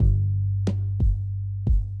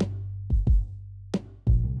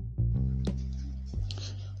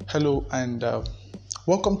Hello and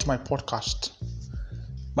welcome to my podcast.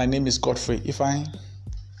 My name is Godfrey Ifeanyi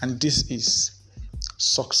and this is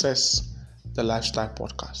Success the Lifestyle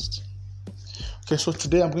Podcast. Okay, so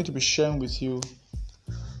today I'm going to be sharing with you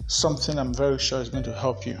something I'm very sure is going to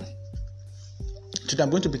help you. Today I'm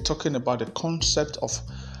going to be talking about the concept of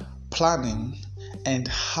planning and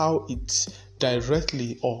how it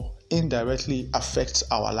directly or indirectly affects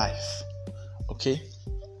our life. Okay?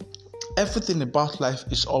 Everything about life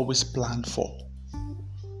is always planned for.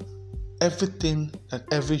 Everything that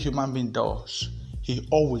every human being does, he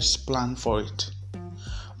always planned for it.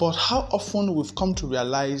 But how often we've come to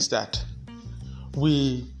realize that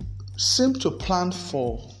we seem to plan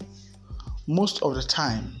for most of the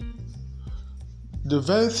time the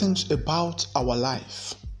very things about our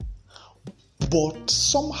life. But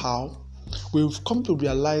somehow we've come to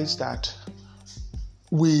realize that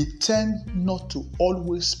we tend not to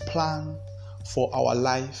always plan for our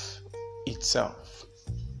life itself.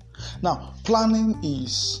 Now, planning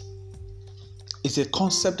is a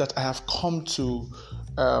concept that I have come to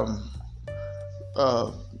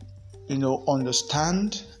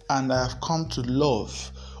understand and I have come to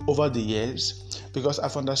love over the years, because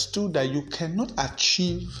I've understood that you cannot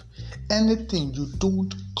achieve anything you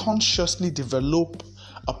don't consciously develop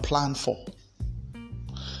a plan for.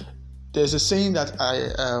 There's a saying that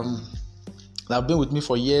that have been with me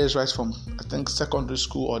for years, right from I think secondary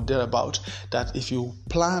school or thereabout, that if you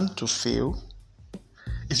plan to fail,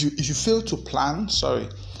 if you fail to plan,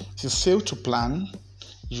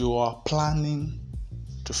 you are planning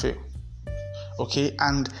to fail. Okay,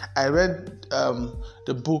 and I read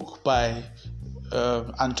the book by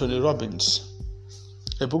Anthony Robbins.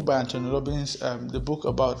 The book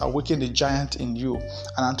about Awaken the Giant in You.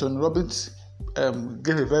 And Anthony Robbins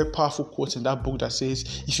gave a very powerful quote in that book that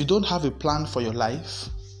says, if you don't have a plan for your life,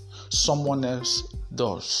 someone else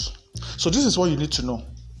does. So this is what you need to know.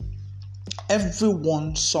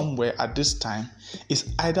 Everyone somewhere at this time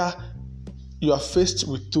is either you are faced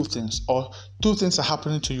with two things, or two things are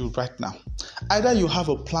happening to you right now. Either you have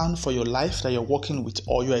a plan for your life that you're working with,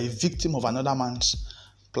 or you are a victim of another man's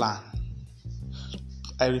plan.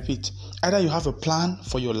 I repeat, either you have a plan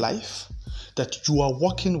for your life that you are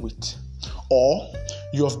working with, or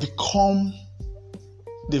you have become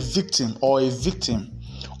the victim or a victim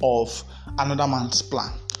of another man's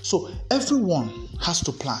plan. So everyone has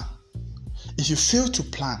to plan. If you fail to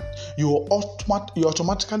plan, you're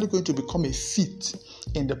automatically going to become a fit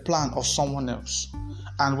in the plan of someone else.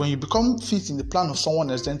 And when you become fit in the plan of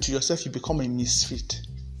someone else, then to yourself you become a misfit.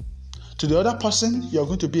 To the other person, you're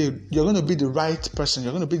going to be the right person.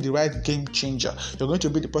 You're going to be the right game changer. You're going to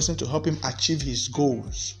be the person to help him achieve his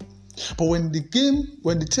goals. But when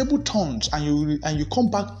the table turns and you come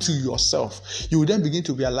back to yourself, you will then begin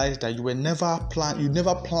to realize that you never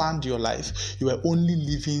planned your life. You were only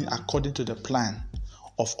living according to the plan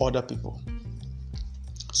of other people.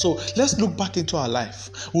 So let's look back into our life.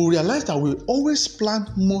 We'll realize that we always plan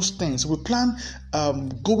most things. We plan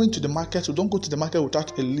going to the market. We don't go to the market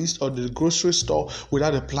without a list, or the grocery store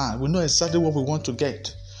without a plan. We know exactly what we want to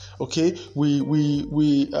get. Okay, we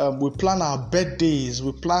plan our birthdays.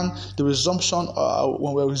 We plan the resumption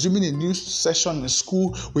when we're resuming a new session in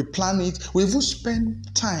school. We plan it. We even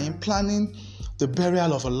spend time planning the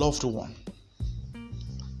burial of a loved one.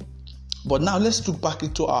 But now let's look back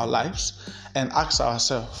into our lives and ask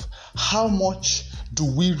ourselves, how much do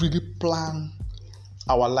we really plan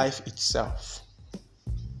our life itself?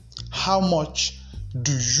 How much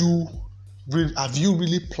have you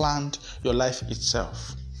really planned your life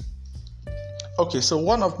itself? Okay, so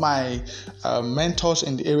one of my mentors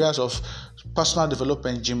in the areas of personal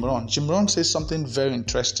development, Jim Rohn says something very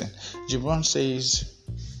interesting. Jim Rohn says,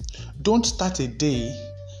 don't start a day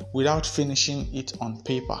without finishing it on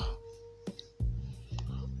paper.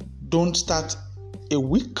 Don't start a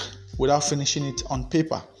week without finishing it on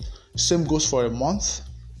paper. Same goes for a month.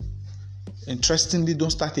 Interestingly, don't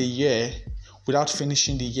start a year without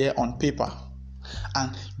finishing the year on paper.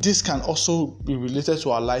 And this can also be related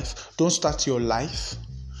to our life. Don't start your life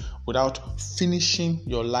without finishing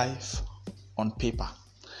your life on paper.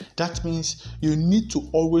 That means you need to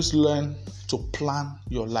always learn to plan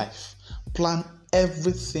your life. Plan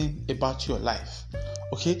everything about your life.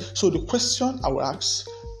 Okay, so the question I will ask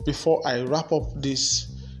before I wrap up this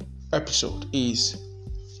episode is,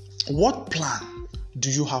 what plan do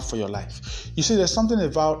you have for your life? You see, there's something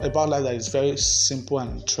about life that is very simple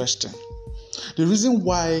and interesting. The reason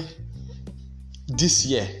why this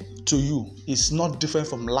year to you is not different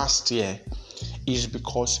from last year is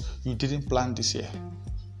because you didn't plan this year.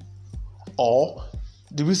 Or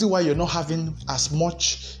the reason why you're not having as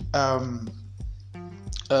much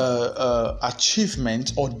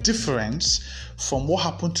achievement or difference from what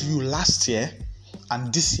happened to you last year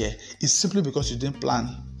and this year is simply because you didn't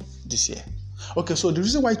plan this year. Okay, so the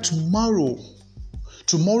reason why tomorrow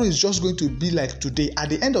is just going to be like today, at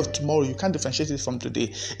the end of tomorrow, you can't differentiate it from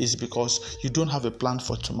today, is because you don't have a plan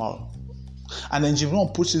for tomorrow. And then Jim Rohn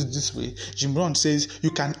puts it this way. Jim Rohn says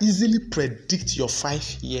you can easily predict your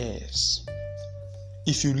 5 years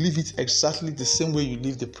if you live it exactly the same way you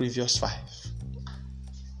lived the previous 5.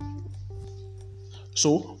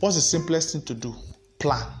 So what's the simplest thing to do?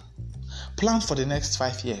 Plan. Plan for the next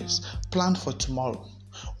 5 years. Plan for tomorrow.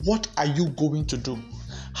 What are you going to do?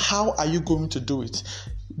 How are you going to do it?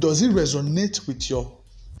 Does it resonate with your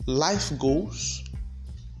life goals?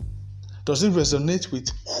 Does it resonate with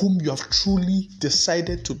whom you have truly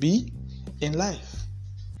decided to be in life?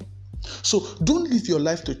 So don't leave your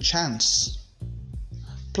life to chance.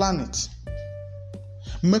 Plan it.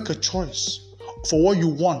 Make a choice for what you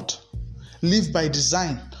want. Live by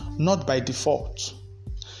design, not by default.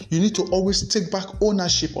 You need to always take back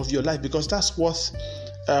ownership of your life, because that's what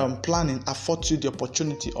planning affords you the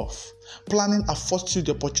opportunity of. Planning affords you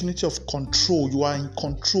the opportunity of control. You are in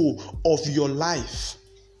control of your life.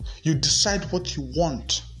 You decide what you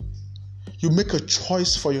want. You make a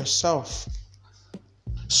choice for yourself.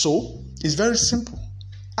 So, it's very simple.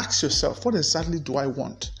 Ask yourself, what exactly do I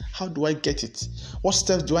want? How do I get it? What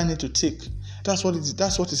steps do I need to take? That's what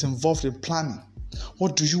is involved in planning.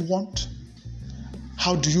 What do you want?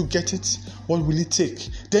 How do you get it? What will it take?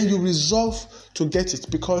 Then you resolve to get it,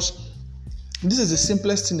 because this is the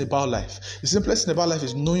simplest thing about life. The simplest thing about life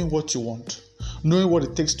is knowing what you want, knowing what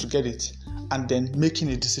it takes to get it, and then making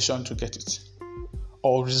a decision to get it,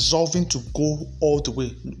 or resolving to go all the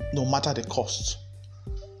way, no matter the cost.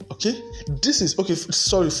 Okay?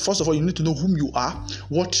 First of all, you need to know whom you are,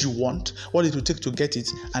 what you want, what it will take to get it,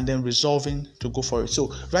 and then resolving to go for it.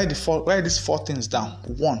 So write these 4 things down.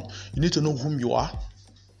 1, you need to know whom you are.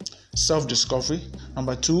 Self-discovery.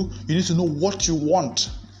 Number 2, you need to know what you want,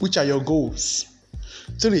 which are your goals.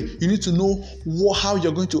 3, you need to know how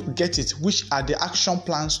you're going to get it, which are the action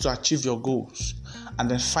plans to achieve your goals. And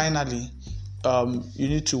then finally, you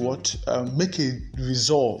need to make a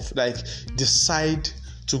resolve, like decide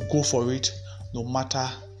to go for it no matter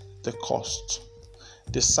the cost.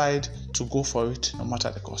 Decide to go for it no matter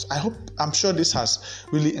the cost. I'm sure this has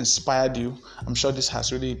really inspired you. I'm sure this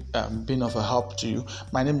has really been of a help to you.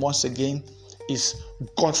 My name once again is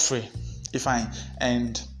Godfrey Ifeanyi,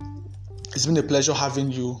 and it's been a pleasure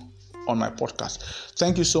having you on my podcast.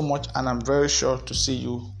 Thank you so much, and I'm very sure to see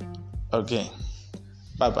you again.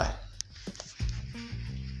 Bye-bye.